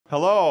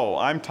Hello,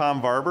 I'm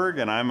Tom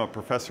Varberg and I'm a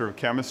professor of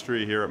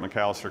chemistry here at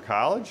Macalester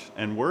College,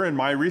 and we're in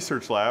my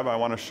research lab. I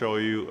want to show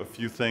you a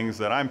few things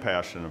that I'm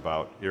passionate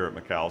about here at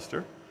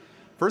Macalester.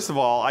 First of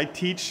all, I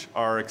teach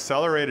our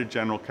accelerated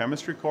general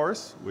chemistry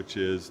course, which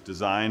is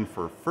designed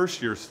for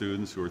first-year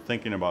students who are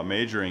thinking about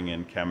majoring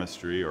in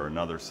chemistry or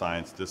another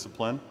science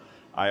discipline.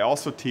 I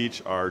also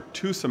teach our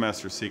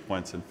two-semester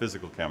sequence in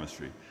physical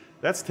chemistry.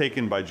 That's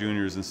taken by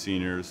juniors and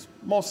seniors,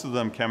 most of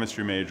them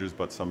chemistry majors,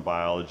 but some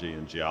biology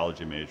and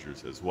geology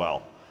majors as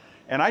well.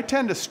 And I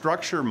tend to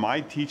structure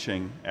my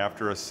teaching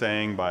after a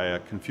saying by a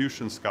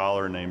Confucian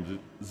scholar named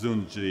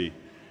Zunzi.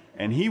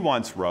 And he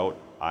once wrote,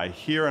 "I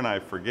hear and I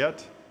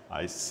forget,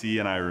 I see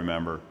and I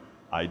remember,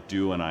 I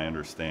do and I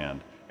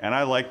understand." And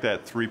I like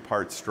that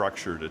three-part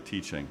structure to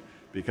teaching,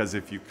 because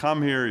if you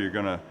come here, you're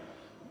going to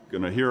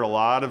hear a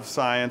lot of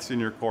science in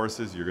your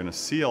courses, you're going to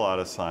see a lot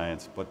of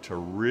science, but to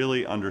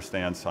really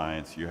understand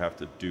science, you have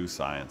to do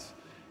science.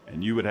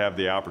 And you would have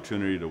the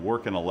opportunity to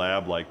work in a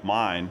lab like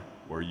mine,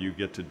 where you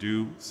get to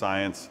do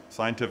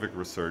scientific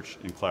research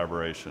in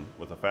collaboration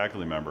with a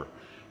faculty member.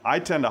 I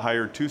tend to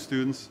hire 2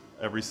 students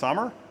every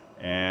summer,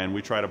 and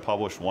we try to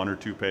publish 1 or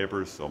 2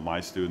 papers, so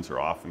my students are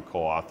often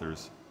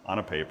co-authors on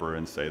a paper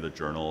in, say, the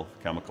Journal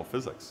of Chemical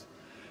Physics.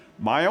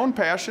 My own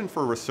passion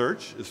for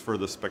research is for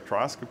the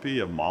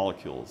spectroscopy of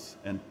molecules,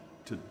 and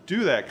to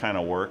do that kind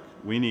of work,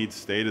 we need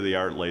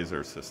state-of-the-art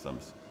laser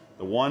systems.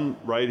 The one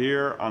right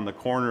here on the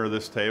corner of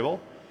this table,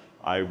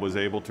 I was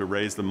able to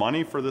raise the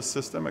money for this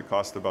system. It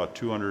cost about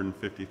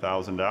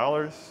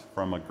 $250,000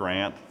 from a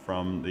grant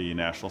from the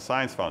National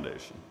Science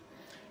Foundation.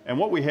 And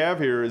what we have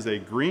here is a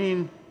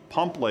green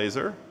pump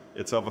laser.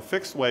 It's of a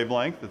fixed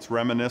wavelength. It's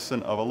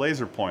reminiscent of a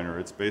laser pointer.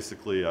 It's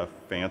basically a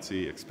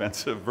fancy,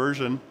 expensive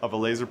version of a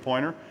laser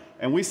pointer.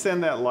 And we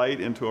send that light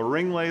into a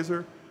ring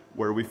laser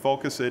where we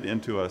focus it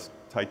into a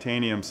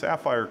titanium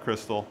sapphire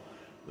crystal.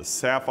 The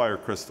sapphire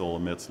crystal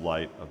emits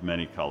light of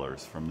many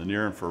colors, from the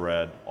near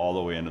infrared all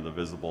the way into the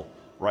visible.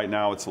 Right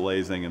now it's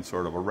lasing in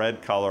sort of a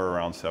red color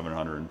around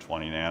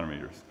 720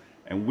 nanometers.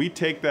 And we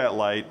take that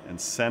light and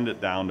send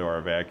it down to our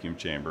vacuum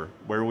chamber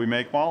where we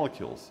make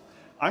molecules.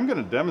 I'm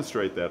going to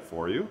demonstrate that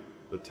for you.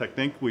 The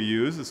technique we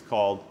use is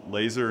called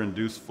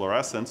laser-induced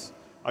fluorescence.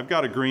 I've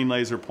got a green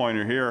laser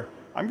pointer here.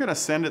 I'm going to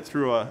send it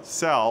through a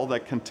cell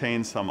that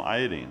contains some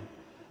iodine.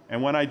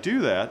 And when I do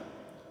that,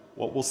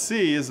 what we'll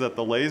see is that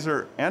the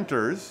laser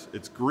enters,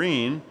 it's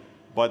green,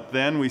 but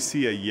then we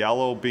see a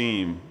yellow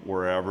beam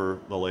wherever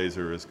the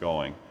laser is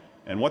going.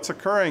 And what's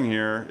occurring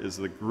here is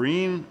the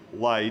green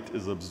light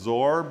is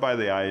absorbed by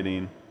the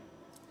iodine.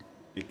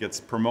 It gets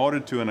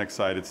promoted to an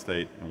excited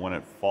state, and when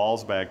it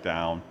falls back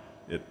down,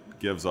 it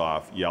gives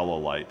off yellow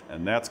light,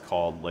 and that's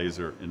called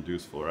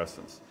laser-induced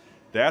fluorescence.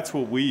 That's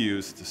what we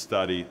use to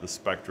study the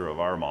spectra of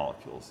our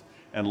molecules.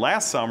 And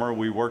last summer,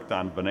 we worked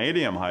on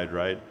vanadium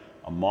hydride,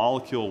 a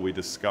molecule we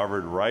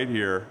discovered right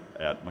here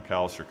at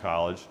Macalester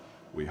College.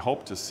 We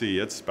hope to see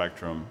its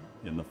spectrum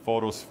in the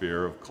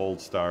photosphere of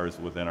cold stars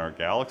within our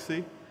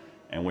galaxy.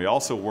 And we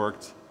also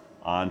worked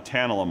on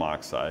tantalum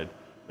oxide.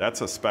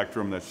 That's a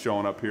spectrum that's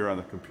shown up here on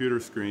the computer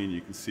screen.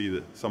 You can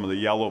see some of the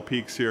yellow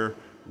peaks here.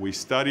 We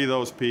study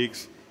those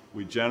peaks.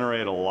 We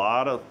generate a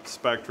lot of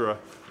spectra.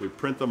 We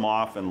print them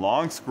off in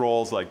long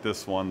scrolls like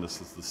this one.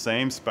 This is the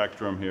same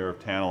spectrum here of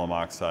tantalum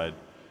oxide.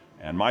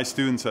 And my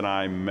students and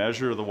I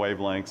measure the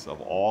wavelengths of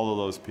all of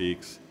those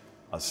peaks,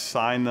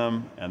 assign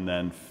them, and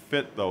then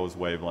fit those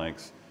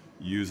wavelengths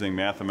using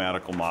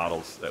mathematical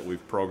models that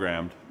we've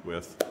programmed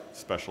with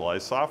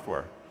specialized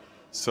software.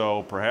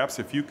 So perhaps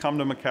if you come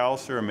to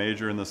Macalester and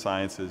major in the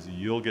sciences,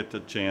 you'll get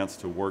the chance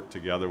to work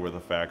together with a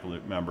faculty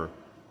member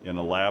in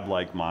a lab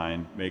like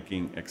mine,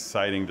 making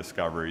exciting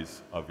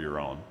discoveries of your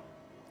own.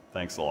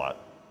 Thanks a lot.